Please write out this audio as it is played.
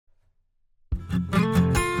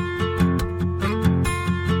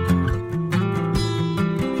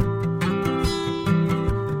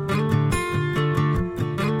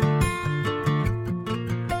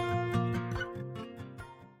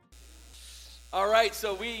All right,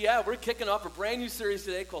 so we're kicking off a brand new series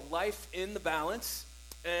today called Life in the Balance,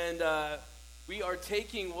 and we are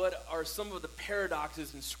taking what are some of the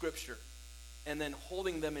paradoxes in Scripture and then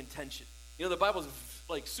holding them in tension. You know, the Bible's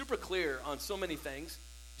like super clear on so many things.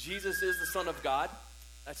 Jesus is the Son of God.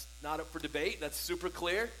 That's not up for debate. That's super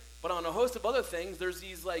clear. But on a host of other things, there's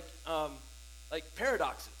these like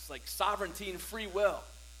paradoxes, like sovereignty and free will,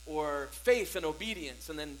 or faith and obedience.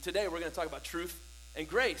 And then today we're going to talk about truth and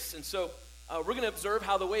grace. And so we're going to observe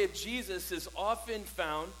how the way of Jesus is often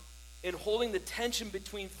found in holding the tension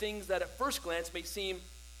between things that at first glance may seem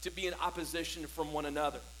to be in opposition from one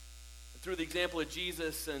another. And through the example of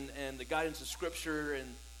Jesus and the guidance of Scripture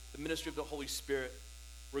and the ministry of the Holy Spirit,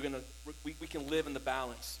 we can live in the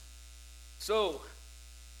balance. So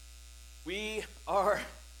we are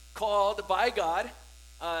called by God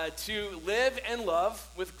to live and love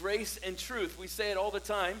with grace and truth. We say it all the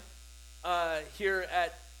time here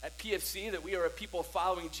at PFC that we are a people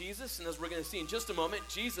following Jesus, and as we're going to see in just a moment,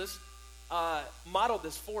 Jesus modeled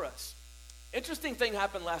this for us. Interesting thing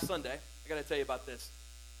happened last Sunday. I got to tell you about this.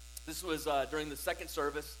 This was during the second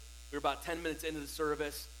service. We were about 10 minutes into the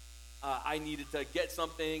service. I needed to get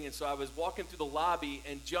something, and so I was walking through the lobby,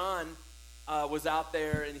 and John was out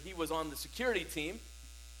there, and he was on the security team.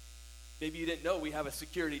 Maybe you didn't know we have a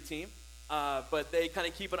security team, but they kind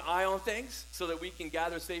of keep an eye on things so that we can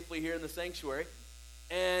gather safely here in the sanctuary.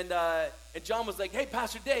 And John was like, "Hey,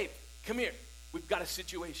 Pastor Dave, come here. We've got a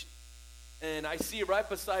situation." And I see right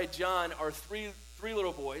beside John are three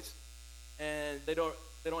little boys, and they don't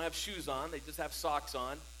have shoes on. They just have socks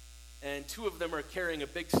on, and two of them are carrying a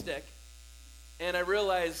big stick. And I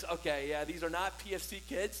realize, okay, yeah, these are not PFC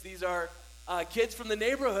kids. These are kids from the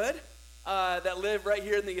neighborhood that live right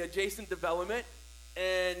here in the adjacent development.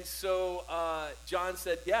 And so John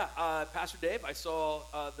said, "Yeah, Pastor Dave, I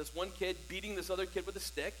saw this one kid beating this other kid with a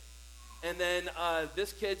stick. And then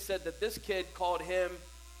this kid said that this kid called him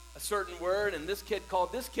a certain word, and this kid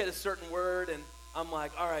called this kid a certain word." And I'm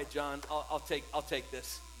like, "All right, John, I'll take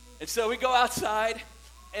this." And so we go outside,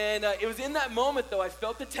 and it was in that moment, though, I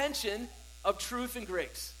felt the tension of truth and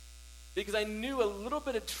grace, because I knew a little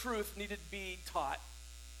bit of truth needed to be taught.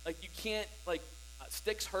 Like, you can't,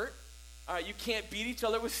 sticks hurt. All right, you can't beat each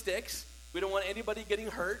other with sticks. We don't want anybody getting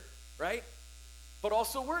hurt, right? But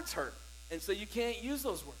also words hurt, and so you can't use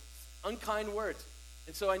those words, unkind words.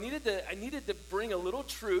 And so I needed to bring a little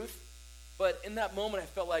truth, but in that moment I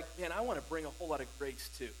felt like, man, I want to bring a whole lot of grace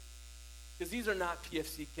too, because these are not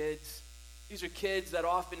PFC kids. These are kids that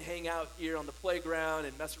often hang out here on the playground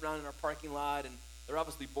and mess around in our parking lot, and they're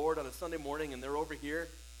obviously bored on a Sunday morning, and they're over here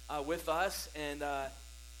with us, and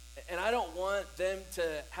I don't want them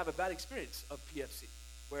to have a bad experience of PFC,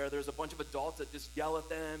 where there's a bunch of adults that just yell at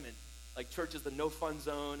them, and like church is the no fun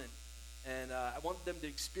zone, and I want them to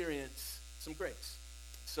experience some grace.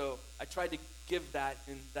 So I tried to give that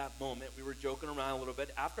in that moment. We were joking around a little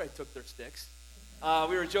bit after I took their sticks.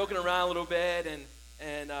 We were joking around a little bit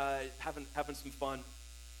and having some fun.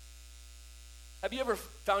 Have you ever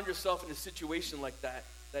found yourself in a situation like that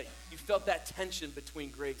you felt that tension between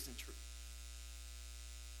grace and truth?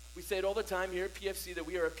 We say it all the time here at PFC that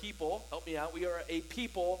we are a people, help me out, we are a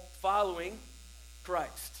people following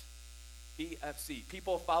Christ. PFC,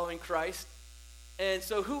 people following Christ. And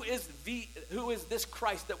so who is this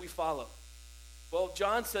Christ that we follow? Well,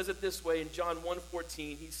 John says it this way in John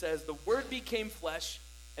 1:14. He says, "The Word became flesh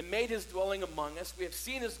and made his dwelling among us. We have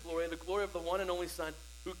seen his glory, the glory of the one and only Son,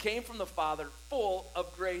 who came from the Father, full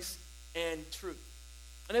of grace and truth."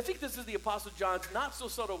 And I think this is the Apostle John's not so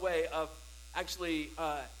subtle way of actually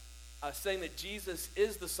saying that Jesus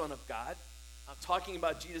is the Son of God, talking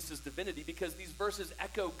about Jesus' divinity, because these verses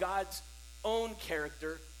echo God's own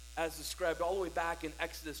character as described all the way back in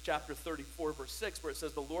Exodus chapter 34, verse 6, where it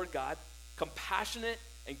says, "The Lord God, compassionate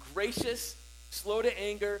and gracious, slow to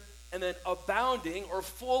anger, and then abounding or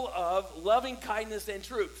full of loving kindness and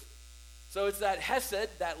truth." So it's that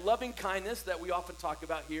hesed, that loving kindness that we often talk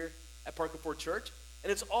about here at Parker Ford Church.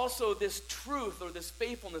 And it's also this truth or this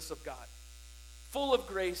faithfulness of God, full of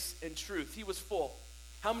grace and truth. He was full.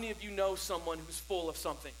 How many of you know someone who's full of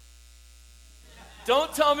something?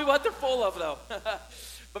 Don't tell me what they're full of, though.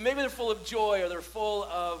 But maybe they're full of joy, or they're full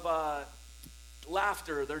of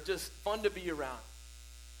laughter. They're just fun to be around.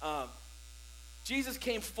 Jesus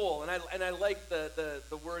came full, and I like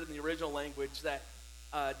the word in the original language that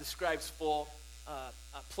describes full.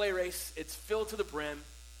 Play race, it's filled to the brim.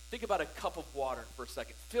 Think about a cup of water for a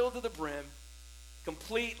second. Filled to the brim,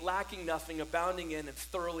 complete, lacking nothing, abounding in, and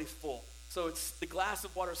thoroughly full. So it's the glass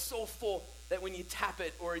of water so full that when you tap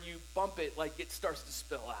it or you bump it, like it starts to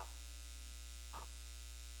spill out.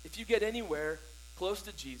 If you get anywhere close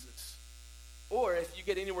to Jesus, Or if you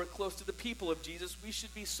get anywhere close to the people of Jesus, we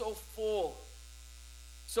should be so full,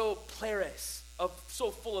 so so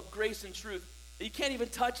full of grace and truth, that you can't even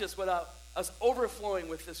touch us without us overflowing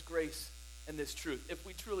with this grace and this truth, if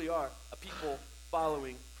we truly are a people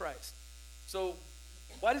following Christ. So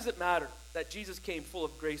why does it matter that Jesus came full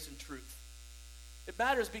of grace and truth? It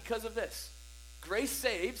matters because of this. Grace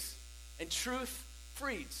saves and truth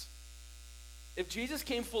frees. If Jesus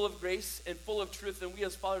came full of grace and full of truth, then we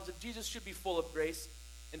as followers of Jesus should be full of grace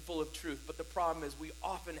and full of truth. But the problem is we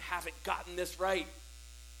often haven't gotten this right.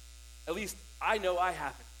 At least I know I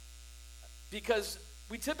haven't. Because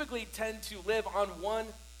we typically tend to live on one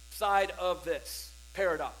side of this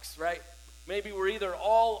paradox, right? Maybe we're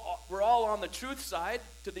all on the truth side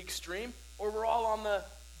to the extreme, or we're all on the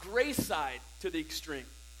grace side to the extreme.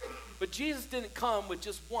 But Jesus didn't come with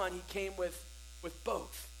just one, he came with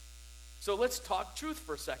both. So let's talk truth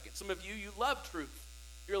for a second. Some of you love truth.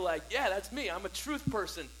 You're like, yeah, that's me. I'm a truth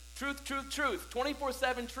person. Truth,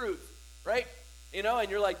 24/7 truth, right? And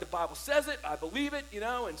you're like, the Bible says it, I believe it,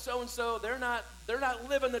 and so, they're not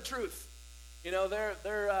living the truth. They're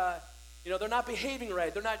not behaving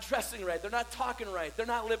right, they're not dressing right, they're not talking right, they're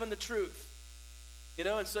not living the truth.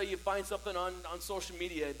 And so you find something on social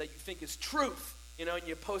media that you think is truth, and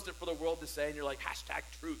you post it for the world to say, and you're like,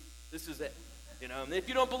 #truth, this is it. And if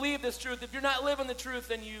you don't believe this truth, if you're not living the truth,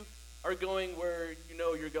 then you are going where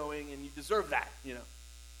you're going, and you deserve that,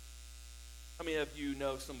 How many of you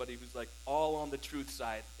know somebody who's like all on the truth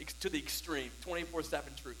side, to the extreme,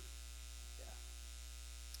 24/7 truth? Yeah.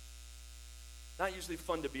 Not usually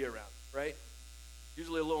fun to be around, right?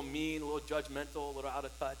 Usually a little mean, a little judgmental, a little out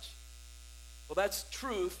of touch. Well, that's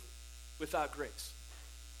truth without grace.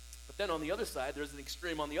 But then on the other side, there's an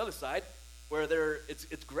extreme on the other side where it's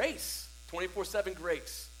grace, 24/7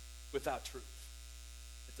 grace without truth.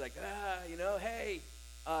 It's like, hey,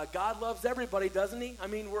 God loves everybody, doesn't he? I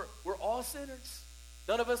mean, we're all sinners.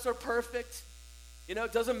 None of us are perfect.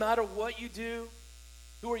 It doesn't matter what you do.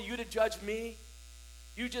 Who are you to judge me?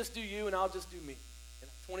 You just do you, and I'll just do me.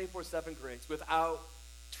 24/7 grace without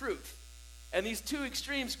truth. And these two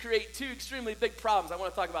extremes create two extremely big problems. I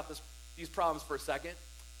want to talk about these problems for a second.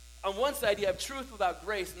 On one side, you have truth without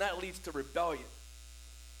grace, and that leads to rebellion.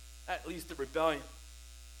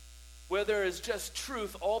 Where there is just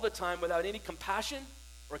truth all the time without any compassion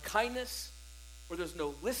or kindness, where there's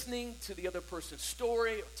no listening to the other person's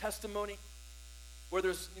story or testimony, where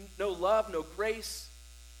there's no love, no grace,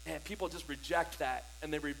 and people just reject that,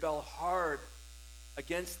 and they rebel hard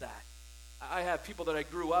against that. I have people that I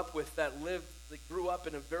grew up with that grew up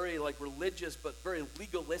in a very religious but very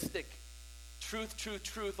legalistic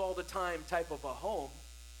truth all the time type of a home.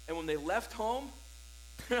 And when they left home,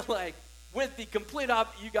 they're like, went the complete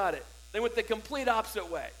you got it. They went the complete opposite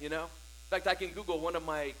way, In fact, I can Google one of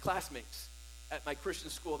my classmates at my Christian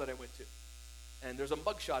school that I went to. And there's a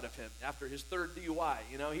mugshot of him after his third DUI.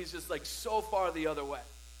 He's just so far the other way.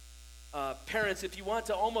 Parents, if you want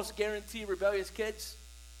to almost guarantee rebellious kids,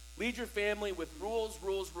 lead your family with rules,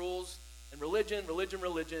 and religion,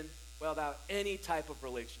 without any type of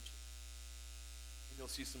relationship. And you'll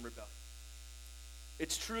see some rebellion.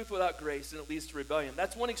 It's truth without grace, and it leads to rebellion.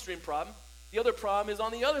 That's one extreme problem. The other problem is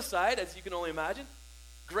on the other side, as you can only imagine.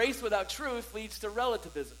 Grace without truth leads to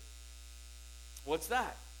relativism. What's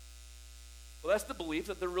that? Well, that's the belief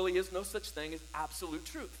that there really is no such thing as absolute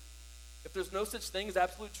truth. If there's no such thing as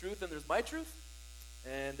absolute truth, then there's my truth,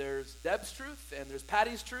 and there's Deb's truth, and there's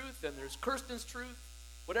Patty's truth, and there's Kirsten's truth,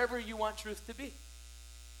 whatever you want truth to be.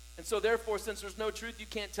 And so therefore, since there's no truth, you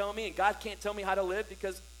can't tell me, and God can't tell me how to live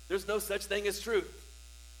because there's no such thing as truth.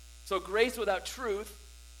 So grace without truth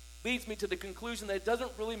leads me to the conclusion that it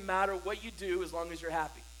doesn't really matter what you do as long as you're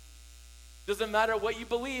happy. It doesn't matter what you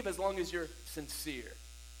believe as long as you're sincere.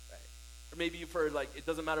 Right? Or maybe you've heard it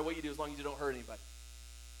doesn't matter what you do as long as you don't hurt anybody.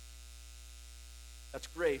 That's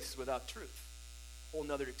grace without truth. A whole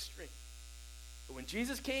nother extreme. But when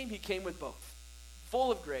Jesus came, he came with both.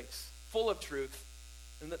 Full of grace, full of truth.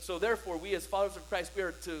 And so therefore, we as followers of Christ, we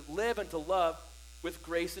are to live and to love with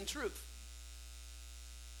grace and truth.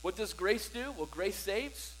 What does grace do? Well, grace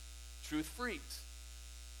saves, truth frees.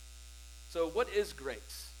 So what is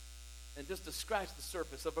grace? And just to scratch the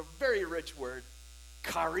surface of a very rich word,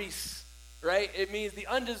 charis, right? It means the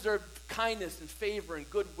undeserved kindness and favor and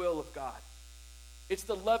goodwill of God. It's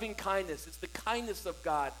the loving kindness. It's the kindness of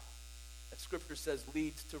God that Scripture says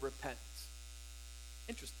leads to repentance.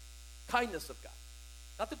 Interesting. Kindness of God.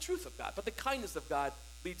 Not the truth of God, but the kindness of God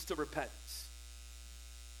leads to repentance.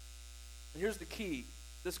 And here's the key.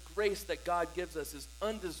 This grace that God gives us is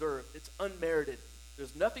undeserved. It's unmerited.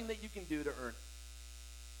 There's nothing that you can do to earn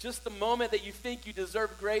it. Just the moment that you think you deserve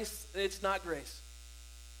grace, it's not grace.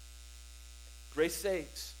 Grace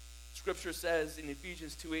saves. Scripture says in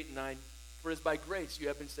Ephesians 2:8-9, for it is by grace you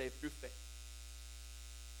have been saved through faith.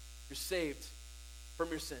 You're saved from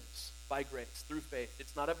your sins by grace, through faith.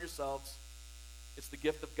 It's not of yourselves. It's the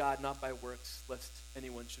gift of God, not by works, lest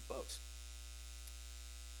anyone should boast.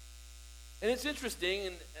 And it's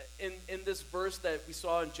interesting, in this verse that we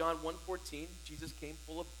saw in John 1:14, Jesus came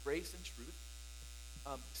full of grace and truth.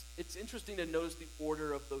 It's interesting to notice the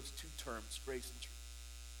order of those two terms, grace and truth.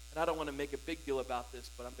 And I don't want to make a big deal about this,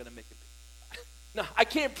 but I'm going to make a big deal. Now, I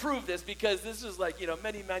can't prove this because this is like,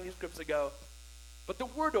 many manuscripts ago. But the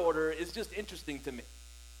word order is just interesting to me.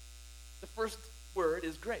 The first word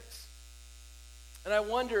is grace. And I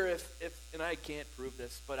wonder if and I can't prove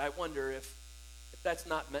this, but I wonder if that's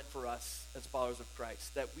not meant for us as followers of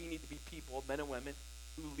Christ, that we need to be people, men and women,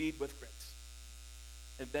 who lead with grace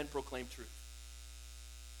and then proclaim truth.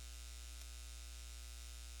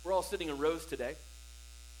 We're all sitting in rows today.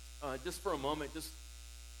 Just for a moment, just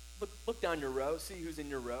look down your row, see who's in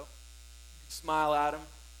your row. Smile at them,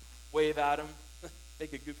 wave at them,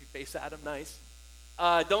 make a goofy face at them, nice.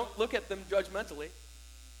 Don't look at them judgmentally.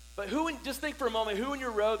 But just think for a moment, who in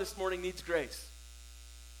your row this morning needs grace?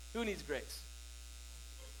 Who needs grace?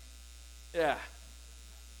 Yeah.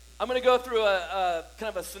 I'm going to go through a kind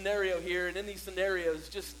of a scenario here, and in these scenarios,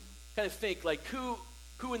 just kind of think like who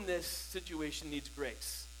in this situation needs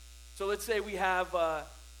grace? So let's say we have a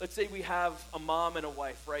mom and a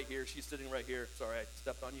wife right here. She's sitting right here. Sorry, I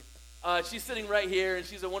stepped on you. She's sitting right here, and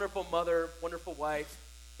she's a wonderful mother, wonderful wife.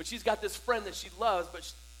 But she's got this friend that she loves,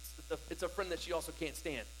 but it's a friend that she also can't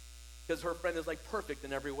stand because her friend is like perfect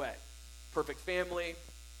in every way. Perfect family.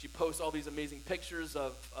 She posts all these amazing pictures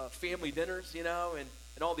of family dinners,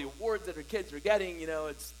 and all the awards that her kids are getting.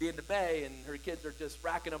 It's the end of May, and her kids are just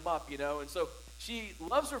racking them up, And so she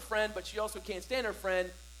loves her friend, but she also can't stand her friend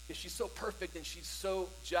because she's so perfect and she's so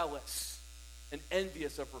jealous and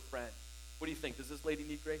envious of her friend. What do you think? Does this lady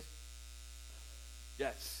need grace?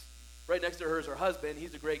 Yes. Right next to her is her husband.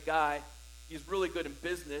 He's a great guy. He's really good in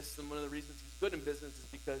business, and one of the reasons he's good in business is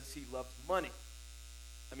because he loves money.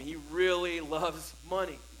 I mean, he really loves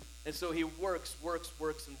money. And so he works.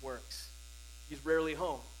 He's rarely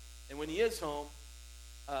home. And when he is home,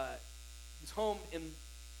 he's home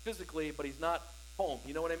physically, but he's not home.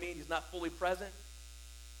 You know what I mean? He's not fully present.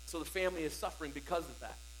 So the family is suffering because of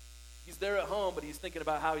that. He's there at home, but he's thinking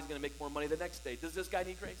about how he's going to make more money the next day. Does this guy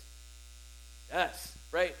need grace? Yes,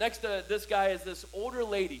 right? Next to this guy is this older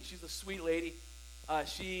lady. She's a sweet lady.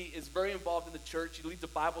 She is very involved in the church. She leads a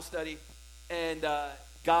Bible study, and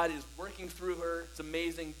God is working through her. It's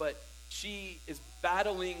amazing, but she is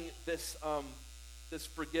battling this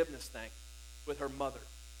forgiveness thing with her mother.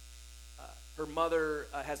 Her mother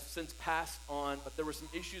has since passed on, but there were some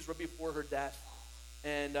issues right before her death,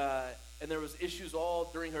 and there was issues all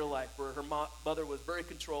during her life where her mother was very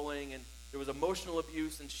controlling, and there was emotional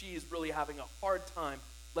abuse, and she is really having a hard time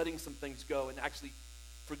letting some things go and actually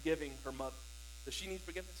forgiving her mother. Does she need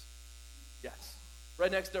forgiveness? Yes. Right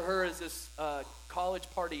next to her is this college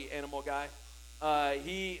party animal guy.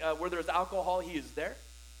 Where there's alcohol, he is there,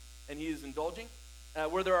 and he is indulging.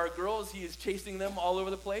 Where there are girls, he is chasing them all over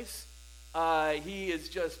the place. He is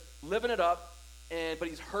just living it up, but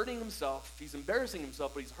he's hurting himself. He's embarrassing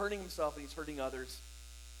himself, but he's hurting himself, and he's hurting others.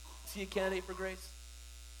 Is he a candidate for grace?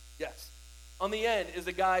 Yes. On the end is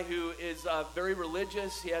a guy who is very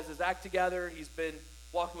religious. He has his act together. He's been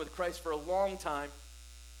walking with Christ for a long time.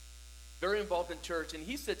 Very involved in church, and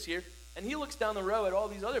he sits here, and he looks down the row at all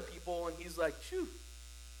these other people, and he's like, phew,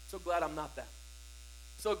 so glad I'm not them.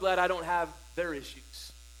 So glad I don't have their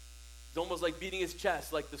issues. It's almost like beating his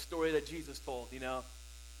chest, like the story that Jesus told,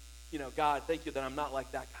 God, thank you that I'm not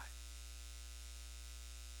like that guy.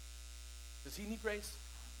 Does he need grace?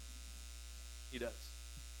 He does.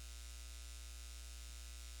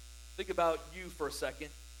 Think about you for a second.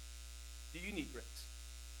 Do you need grace?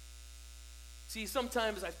 See,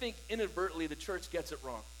 sometimes I think inadvertently the church gets it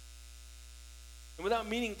wrong. And without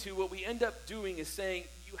meaning to, what we end up doing is saying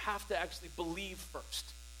you have to actually believe first.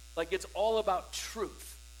 Like it's all about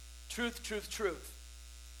truth. Truth.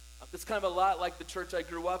 It's kind of a lot like the church I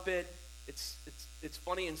grew up in. It's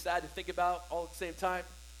funny and sad to think about all at the same time.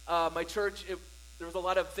 My church, there was a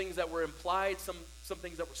lot of things that were implied, some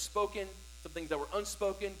things that were spoken, some things that were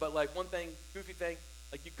unspoken, but like one thing, goofy thing,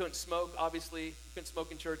 like you couldn't smoke, obviously. You couldn't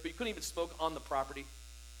smoke in church, but you couldn't even smoke on the property.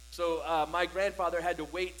 So my grandfather had to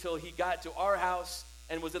wait till he got to our house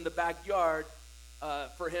and was in the backyard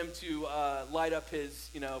for him to light up his,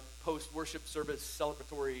 post-worship service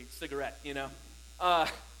celebratory cigarette,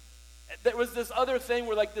 there was this other thing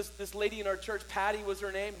where like this lady in our church, Patty was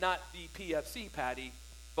her name, not the PFC Patty,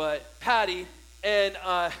 but Patty, and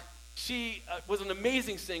she was an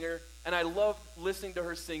amazing singer, and I loved listening to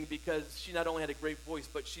her sing because she not only had a great voice,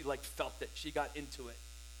 but she like felt it. She got into it,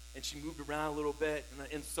 and she moved around a little bit,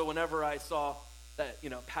 and so whenever I saw that,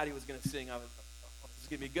 Patty was going to sing, I was like, oh, this is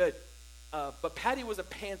going to be good. But Patty was a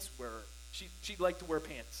pants wearer. She liked to wear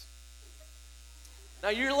pants. Now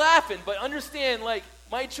you're laughing, but understand, like,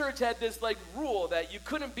 my church had this like rule that you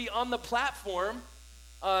couldn't be on the platform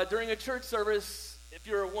during a church service if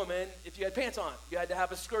you're a woman, if you had pants on. You had to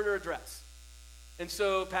have a skirt or a dress. And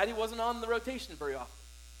so Patty wasn't on the rotation very often.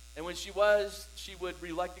 And when she was, she would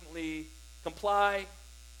reluctantly comply.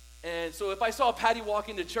 And so if I saw Patty walk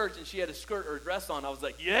into church and she had a skirt or a dress on, I was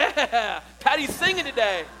like, yeah, Patty's singing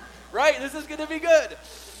today, right? This is going to be good.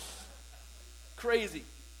 Crazy.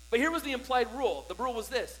 But here was the implied rule. The rule was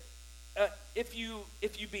this. If you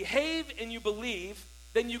behave and you believe,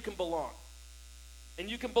 then you can belong. And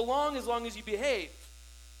you can belong as long as you behave.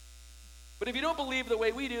 But if you don't believe the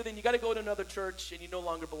way we do, then you got to go to another church and you no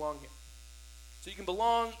longer belong here. So you can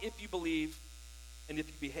belong if you believe and if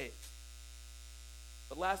you behave.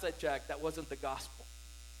 But last I checked, that wasn't the gospel.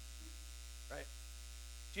 Right?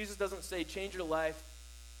 Jesus doesn't say, change your life,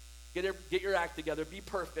 get your act together, be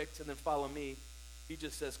perfect, and then follow me. He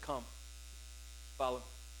just says, come, follow me.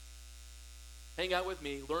 Hang out with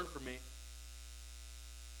me, learn from me,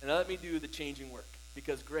 and let me do the changing work,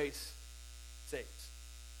 because grace saves.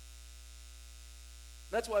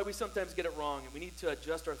 That's why we sometimes get it wrong, and we need to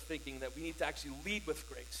adjust our thinking that we need to actually lead with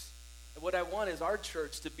grace. And what I want is our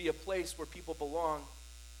church to be a place where people belong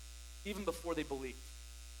even before they believe.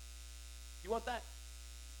 You want that?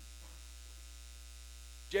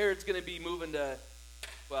 Jared's going to be moving to,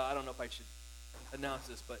 well, I don't know if I should announce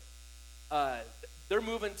this, but they're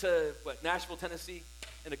moving to, Nashville, Tennessee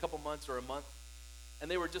in a couple months or a month. And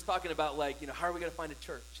they were just talking about, how are we going to find a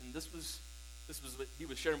church? And this was what he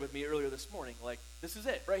was sharing with me earlier this morning. Like, this is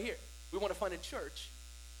it right here. We want to find a church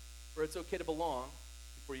where it's okay to belong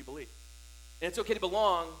before you believe. And it's okay to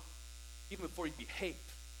belong even before you behave.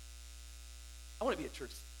 I want to be a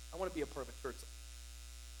church. I want to be a part of a church.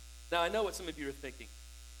 Now, I know what some of you are thinking.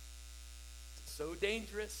 It's so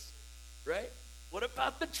dangerous, right? What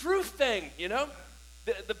about the truth thing,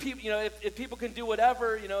 The people, if people can do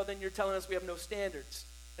whatever, then you're telling us we have no standards.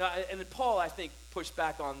 And then Paul, I think, pushed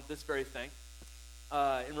back on this very thing.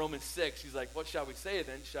 In Romans 6, he's like, what shall we say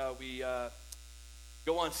then? Shall we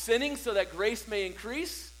go on sinning so that grace may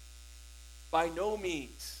increase? By no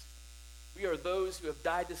means. We are those who have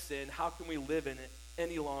died to sin. How can we live in it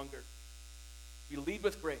any longer? We lead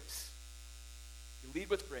with grace. We lead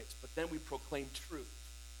with grace, but then we proclaim truth.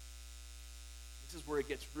 This is where it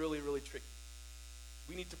gets really, really tricky.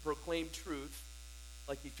 We need to proclaim truth,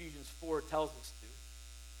 like Ephesians 4 tells us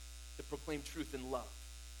to proclaim truth in love.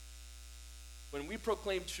 When we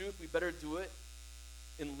proclaim truth, we better do it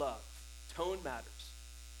in love. Tone matters.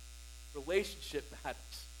 Relationship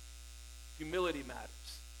matters. Humility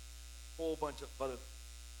matters. A whole bunch of other things.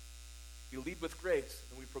 We lead with grace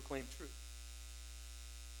and we proclaim truth.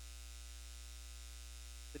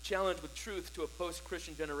 The challenge with truth to a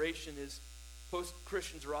post-Christian generation is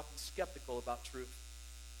post-Christians are often skeptical about truth.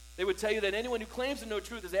 They would tell you that anyone who claims to know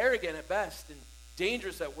truth is arrogant at best and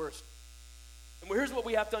dangerous at worst. And here's what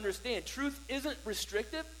we have to understand. Truth isn't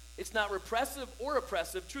restrictive. It's not repressive or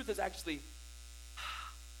oppressive. Truth is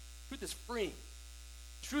freeing.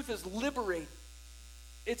 Truth is liberating.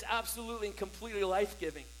 It's absolutely and completely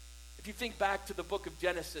life-giving. If you think back to the book of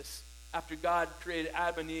Genesis, after God created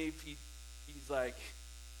Adam and Eve, he's like,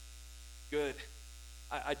 good.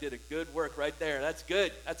 I did a good work right there. That's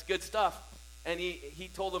good. That's good stuff. And he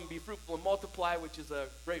told them, be fruitful and multiply, which is a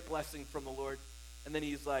great blessing from the Lord. And then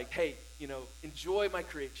he's like, hey, enjoy my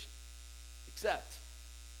creation, except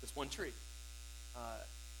this one tree.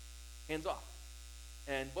 Hands off.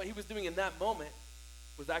 And what he was doing in that moment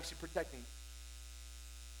was actually protecting them.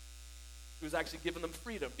 He was actually giving them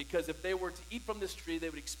freedom, because if they were to eat from this tree, they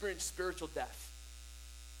would experience spiritual death.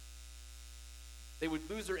 They would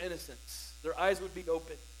lose their innocence. Their eyes would be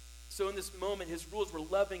open. So in this moment, his rules were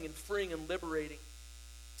loving and freeing and liberating.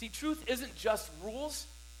 See, truth isn't just rules.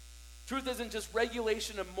 Truth isn't just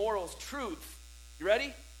regulation of morals. Truth, you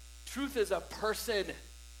ready? Truth is a person.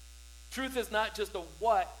 Truth is not just a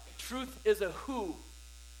what. Truth is a who.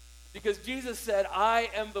 Because Jesus said, I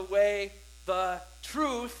am the way, the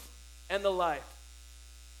truth, and the life.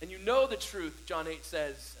 And you know the truth, John 8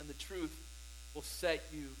 says, and the truth will set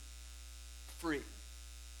you free.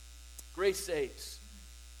 Grace saves.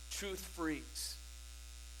 Truth frees.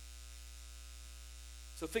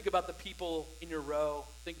 So think about the people in your row.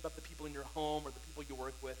 Think about the people in your home or the people you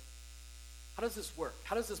work with. How does this work?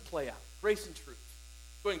 How does this play out? Grace and truth.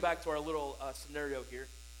 Going back to our little scenario here.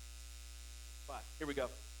 Here we go.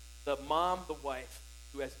 The mom, the wife,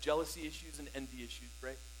 who has jealousy issues and envy issues,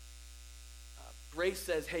 right? Grace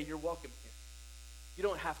says, hey, you're welcome here. You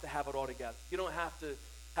don't have to have it all together. You don't have to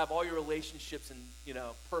have all your relationships and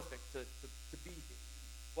perfect to be here.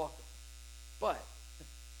 Welcome. But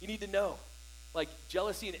you need to know, like,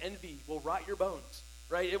 jealousy and envy will rot your bones,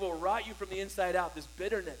 right? It will rot you from the inside out. This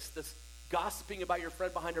bitterness, this gossiping about your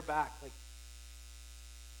friend behind her back, like,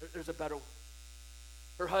 there's a better way.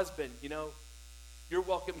 Her husband, you're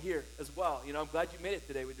welcome here as well. I'm glad you made it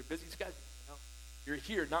today with your busy schedule. You're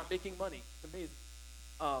here, not making money. It's amazing.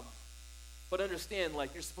 But understand,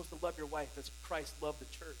 like, you're supposed to love your wife as Christ loved the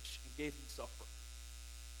church and gave himself for her.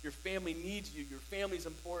 Your family needs you. Your family's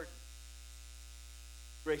important.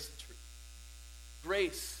 Grace and truth.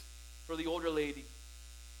 Grace for the older lady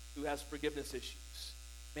who has forgiveness issues.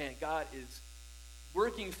 Man, God is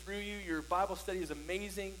working through you. Your Bible study is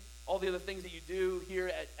amazing. All the other things that you do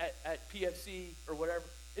here at PFC or whatever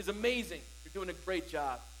is amazing. You're doing a great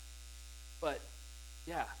job. But,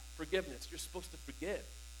 yeah, forgiveness. You're supposed to forgive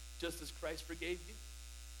just as Christ forgave you.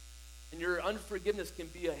 And your unforgiveness can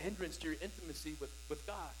be a hindrance to your intimacy with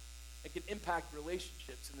God. It can impact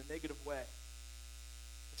relationships in a negative way.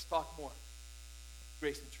 Let's talk more.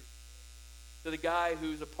 Grace and truth. To the guy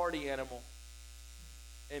who's a party animal.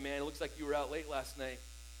 Hey, man, it looks like you were out late last night.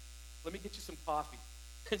 Let me get you some coffee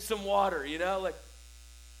and some water, like,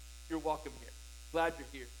 you're welcome here. Glad you're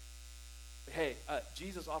here. But hey,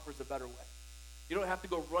 Jesus offers a better way. You don't have to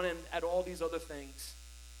go running at all these other things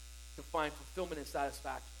to find fulfillment and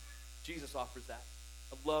satisfaction. Jesus offers that.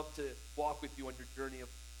 I'd love to walk with you on your journey of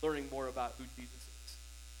learning more about who Jesus is.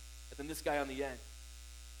 And then this guy on the end.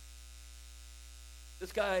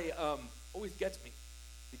 This guy always gets me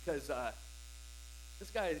because this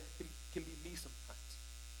guy can be me sometimes.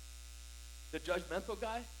 The judgmental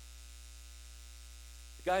guy,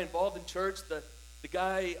 the guy involved in church, the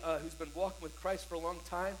guy who's been walking with Christ for a long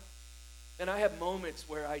time. And I have moments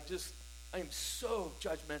where I am so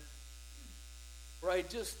judgmental. Where I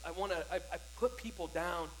put people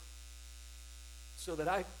down so that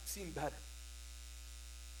I seem better.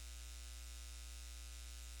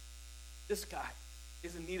 This guy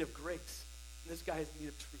is in need of grace. And this guy is in need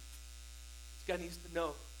of truth. This guy needs to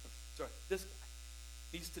know, this guy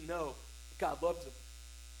needs to know that God loves him.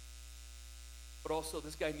 But also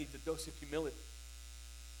this guy needs a dose of humility.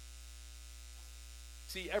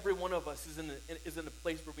 See, every one of us is in a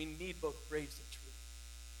place where we need both grace and truth.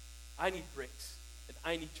 I need grace, and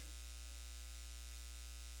I need truth.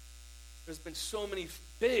 There's been so many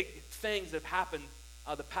big things that have happened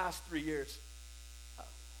the past 3 years,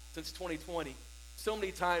 since 2020. So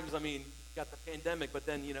many times, got the pandemic, but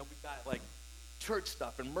then, we've got, like, church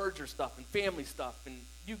stuff and merger stuff and family stuff, and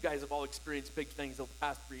you guys have all experienced big things over the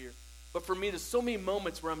past 3 years. But for me, there's so many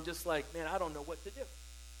moments where I'm just like, man, I don't know what to do.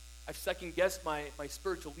 I've second-guessed my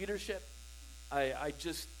spiritual leadership. I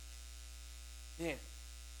just, man.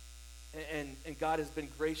 And God has been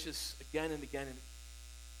gracious again and again and again.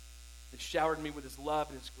 He showered me with his love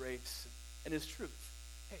and his grace and his truth.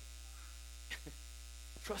 Hey,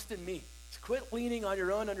 trust in me. Just quit leaning on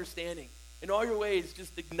your own understanding. In all your ways,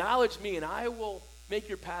 just acknowledge me, and I will make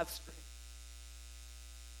your path straight.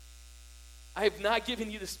 I have not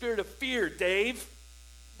given you the spirit of fear, Dave,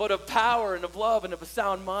 but of power and of love and of a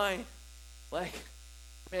sound mind. Like,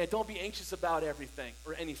 man, don't be anxious about everything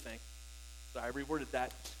or anything. Sorry, I reworded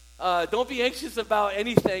that. Don't be anxious about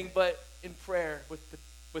anything, but in prayer,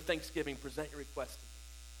 with thanksgiving, present your request to me.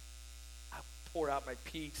 I pour out my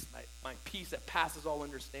peace, my peace that passes all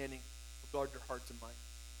understanding. Guard your hearts and minds.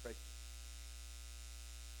 Right?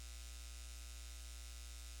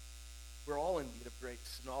 We're all in need of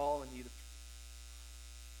grace and all in need of truth.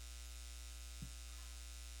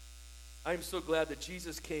 I am so glad that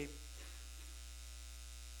Jesus came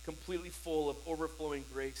completely full of overflowing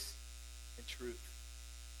grace and truth.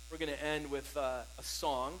 We're going to end with a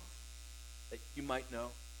song that you might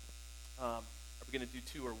know. Are we going to do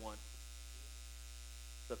two or one?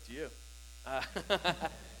 It's up to you.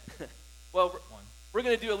 Well, we're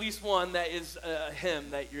going to do at least one that is a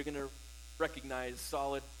hymn that you're going to recognize,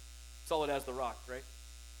 solid as the rock, right?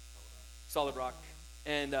 Solid rock.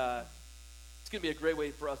 And it's going to be a great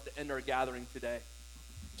way for us to end our gathering today.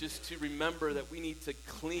 Just to remember that we need to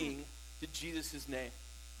cling to Jesus' name.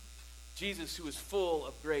 Jesus, who is full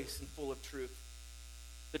of grace and full of truth.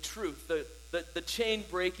 The truth, the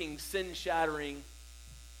chain-breaking, sin-shattering,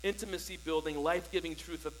 intimacy-building, life-giving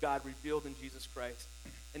truth of God revealed in Jesus Christ.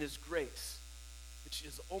 And his grace, the which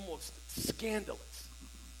is almost scandalous.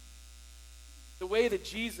 The way that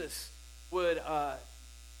Jesus would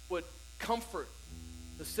comfort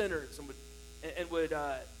the sinners and would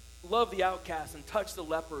love the outcasts and touch the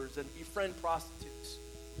lepers and befriend prostitutes.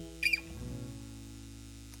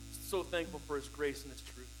 So thankful for his grace and his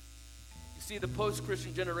truth. You see, the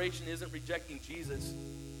post-Christian generation isn't rejecting Jesus.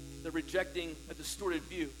 They're rejecting a distorted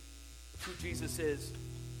view of who Jesus is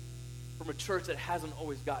from a church that hasn't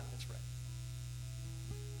always gotten this right.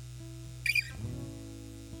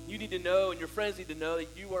 You need to know, and your friends need to know, that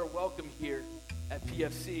you are welcome here at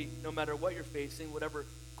PFC, no matter what you're facing, whatever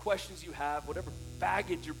questions you have, whatever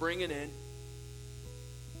baggage you're bringing in,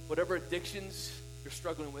 whatever addictions you're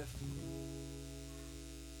struggling with,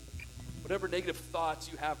 whatever negative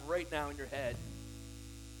thoughts you have right now in your head,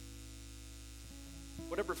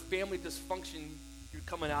 whatever family dysfunction you're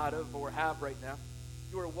coming out of or have right now,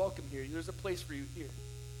 you are welcome here. There's a place for you here.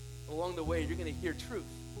 Along the way, you're going to hear truth.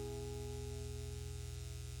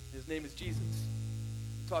 His name is Jesus.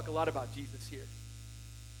 We talk a lot about Jesus here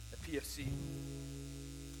at PFC.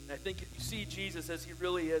 And I think if you see Jesus as he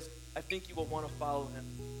really is, I think you will want to follow him.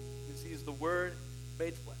 Because he is the Word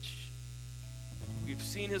made flesh. We've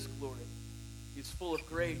seen his glory. He's full of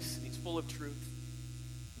grace and he's full of truth.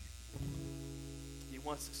 He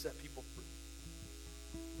wants to set people free.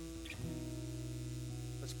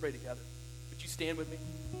 Let's pray together. Would you stand with me?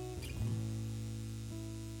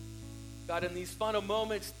 God, in these final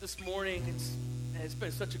moments this morning, it's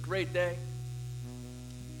been such a great day.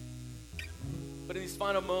 But in these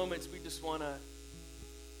final moments, we just want to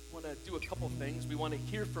do a couple things. We want to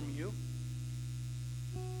hear from you.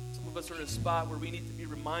 Some of us are in a spot where we need to be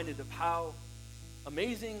reminded of how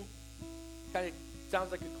amazing, kind of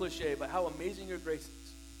sounds like a cliche, but how amazing your grace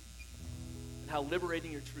is and how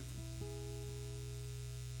liberating your truth is.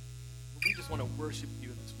 We just want to worship you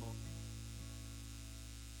in this moment.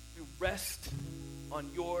 We rest on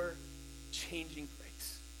your changing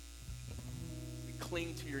grace. We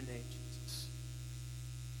cling to your name, Jesus.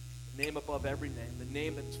 The name above every name, the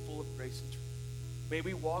name that is full of grace and truth. May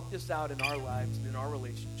we walk this out in our lives and in our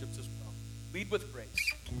relationships as well. Lead with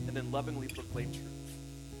grace and then lovingly proclaim truth.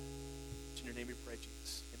 In your name we pray,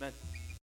 Jesus. Amen.